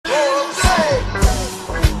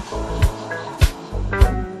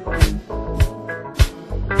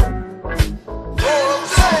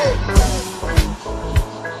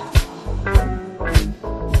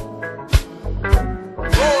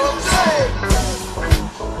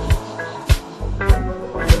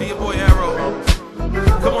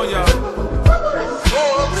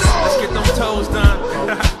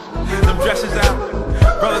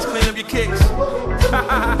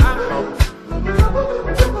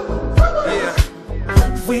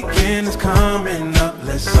weekend is coming up,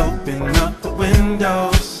 let's open up the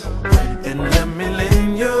windows and let me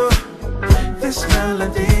lend you this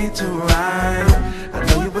melody to ride. I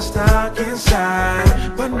know you were stuck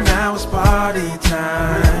inside, but now it's party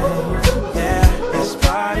time. Yeah, it's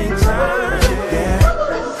party time.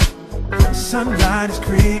 Yeah, sunlight is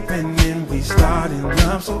creeping in, we starting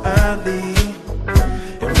up so early,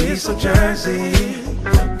 and we so Jersey.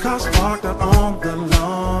 Cars parked out on the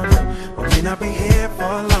lawn, we may not be here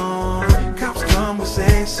for long. Cops come, we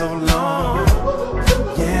say so long.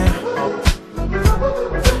 Yeah,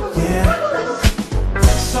 yeah.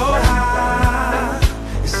 So high,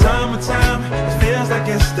 it's summertime, it feels like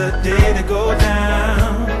it's the day to go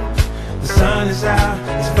down. The sun is out,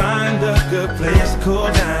 let's find a good place to cool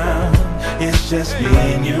down. It's just me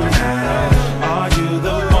and you now. Are you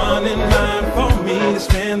the one in mind for me to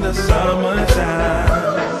spend the summertime?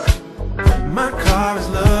 My car is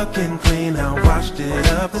looking clean, I washed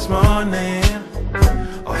it up this morning.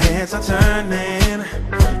 Our heads are turning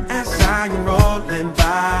as I am rolling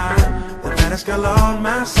by. The baddest girl on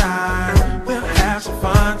my side, we'll have some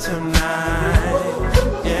fun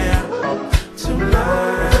tonight. Yeah,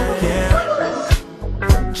 tonight, yeah.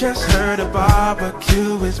 Just heard a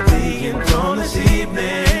barbecue is being thrown this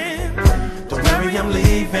evening. Don't worry, I'm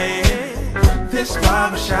leaving this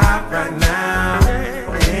barbershop right now.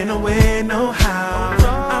 Ain't no way, no how,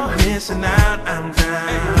 I'm missing out, I'm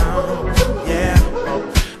down. Yeah,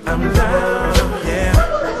 I'm down, yeah,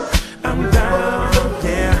 I'm down,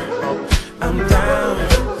 yeah, I'm down,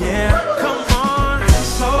 yeah. Come on,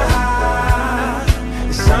 so high,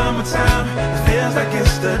 it's summertime, it feels like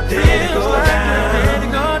it's the day to go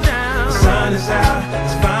down. The sun is out,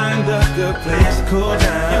 let's find a good place to cool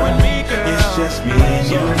down. It's just me and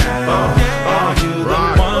you now. Are you the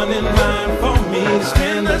one in mind for me to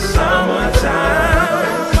spend the summertime?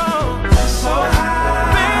 So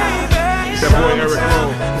high, baby,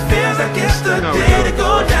 summertime, it feels like it's the day to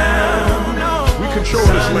go down. We control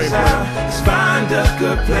this lane, bro. Let's find a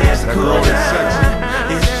good place to cool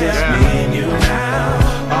down. It's just me and you now.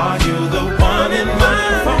 Are you the one in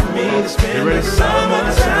mind for me to spend the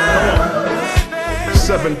summertime?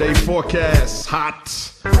 7-day forecast, hot.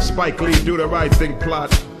 Spike Lee, do the right thing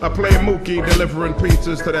plot. I play Mookie, delivering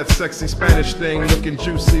pizzas to that sexy Spanish thing, looking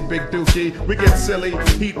juicy, big dookie. We get silly,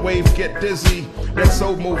 heat waves get dizzy. That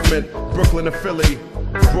soul movement, Brooklyn to Philly.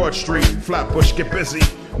 Broad Street, Flatbush, get busy.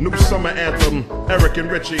 New summer anthem, Eric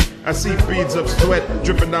and Richie. I see beads of sweat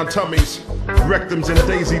dripping down tummies. Rectums and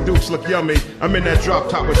Daisy Dukes look yummy. I'm in that drop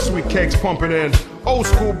top with sweet cakes pumping in. Old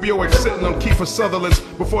school Buick sitting on Kiefer Sutherland's.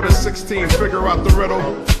 Before the 16, figure out the riddle.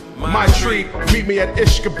 My treat, meet me at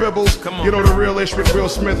Ishka Bibbles. You know the real Ish with Will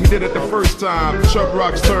Smith, he did it the first time. Chubb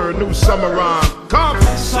Rock's turn, new summer rhyme. Come!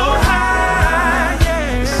 So high,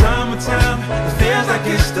 yeah. It's summertime, it feels like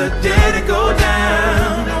it's the day to go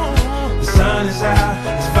down. The sun is out,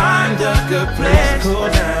 let's find a good place